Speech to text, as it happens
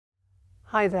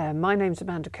Hi there, my name's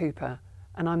Amanda Cooper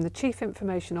and I'm the Chief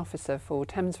Information Officer for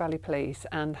Thames Valley Police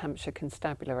and Hampshire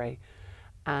Constabulary,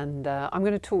 and I'm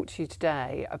going to talk to you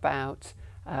today about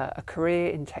a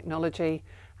career in technology,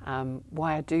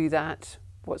 why I do that,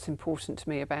 what's important to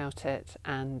me about it,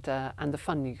 and the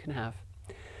fun you can have.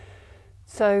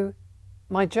 So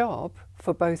my job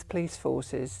for both police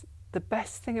forces, the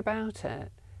best thing about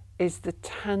it is the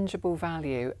tangible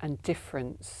value and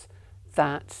difference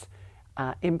that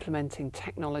implementing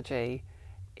technology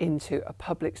into a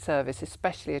public service,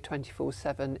 especially a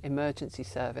 24/7 emergency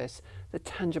service, the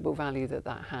tangible value that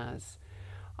that has.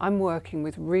 I'm working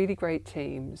with really great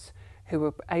teams who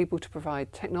are able to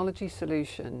provide technology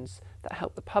solutions that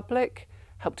help the public,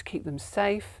 help to keep them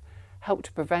safe, help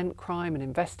to prevent crime and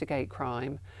investigate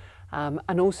crime,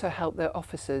 and also help their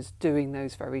officers doing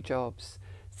those very jobs.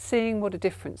 Seeing what a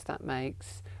difference that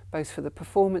makes, both for the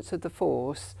performance of the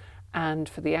force and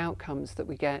for the outcomes that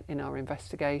we get in our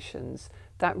investigations,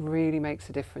 that really makes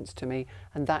a difference to me,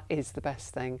 and that is the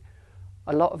best thing.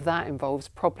 A lot of that involves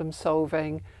problem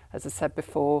solving, as I said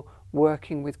before,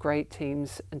 working with great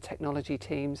teams and technology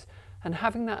teams, and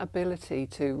having that ability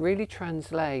to really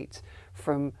translate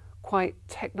from quite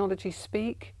technology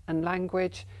speak and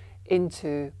language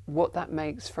into what that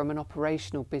makes from an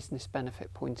operational business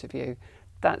benefit point of view.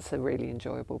 That's a really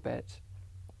enjoyable bit.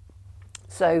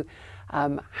 So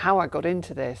how I got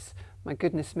into this, my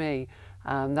goodness me,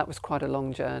 that was quite a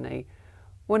long journey.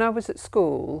 When I was at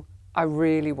school, I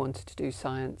really wanted to do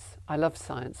science. I love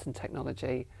science and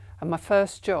technology, and my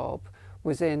first job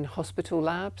was in hospital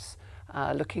labs,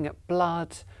 looking at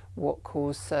blood, what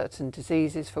caused certain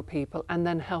diseases for people, and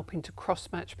then helping to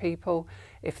cross-match people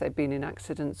if they'd been in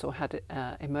accidents or had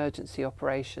emergency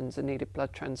operations and needed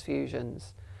blood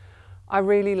transfusions. I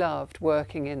really loved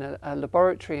working in a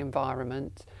laboratory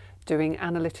environment, doing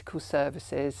analytical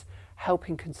services,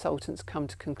 helping consultants come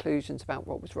to conclusions about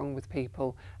what was wrong with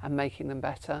people and making them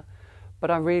better.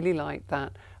 But I really liked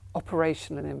that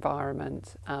operational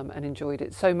environment and enjoyed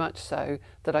it so much so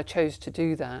that I chose to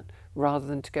do that rather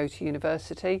than to go to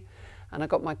university. And I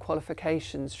got my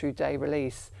qualifications through day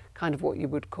release, kind of what you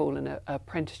would call an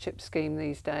apprenticeship scheme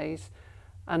these days.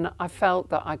 And I felt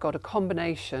that I got a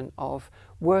combination of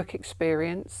work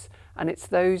experience, and it's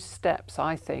those steps,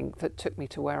 I think, that took me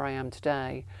to where I am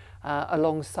today,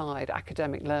 alongside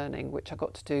academic learning, which I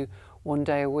got to do one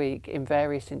day a week in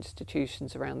various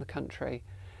institutions around the country.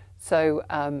 So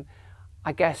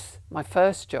I guess my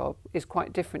first job is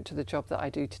quite different to the job that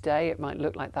I do today. It might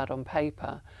look like that on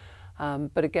paper,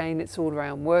 but again, it's all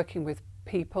around working with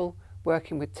people,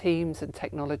 working with teams and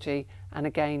technology, and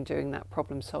again doing that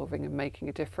problem solving and making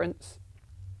a difference.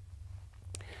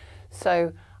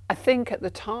 So I think at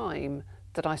the time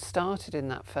that I started in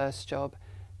that first job,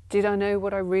 did I know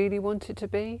what I really wanted to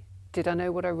be? Did I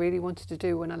know what I really wanted to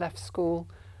do when I left school?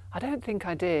 I don't think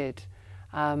I did.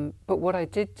 But what I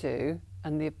did do,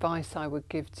 and the advice I would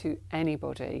give to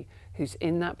anybody who's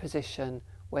in that position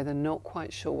where they're not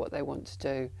quite sure what they want to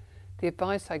do, the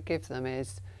advice I give them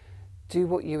is do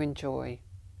what you enjoy.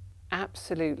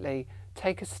 Absolutely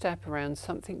take a step around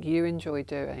something you enjoy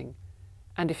doing.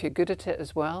 And if you're good at it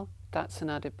as well, that's an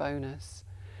added bonus.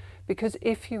 Because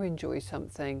if you enjoy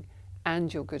something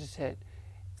and you're good at it,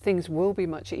 things will be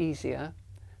much easier.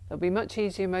 They'll be much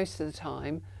easier most of the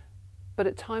time, but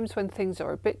at times when things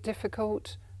are a bit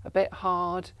difficult, a bit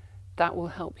hard, that will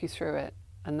help you through it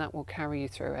and that will carry you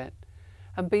through it.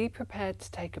 And be prepared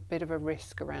to take a bit of a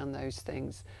risk around those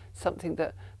things. Something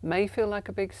that may feel like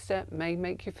a big step, may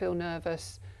make you feel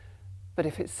nervous, but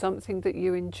if it's something that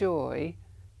you enjoy,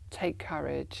 take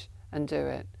courage and do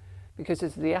it. Because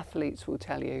as the athletes will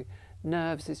tell you,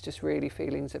 nerves is just really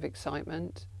feelings of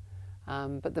excitement.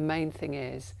 But the main thing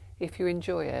is, if you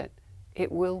enjoy it, it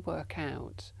will work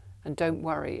out. And don't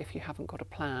worry if you haven't got a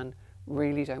plan.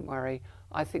 Really don't worry.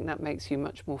 I think that makes you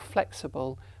much more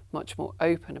flexible, much more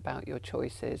open about your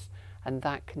choices, and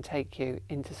that can take you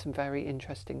into some very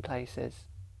interesting places.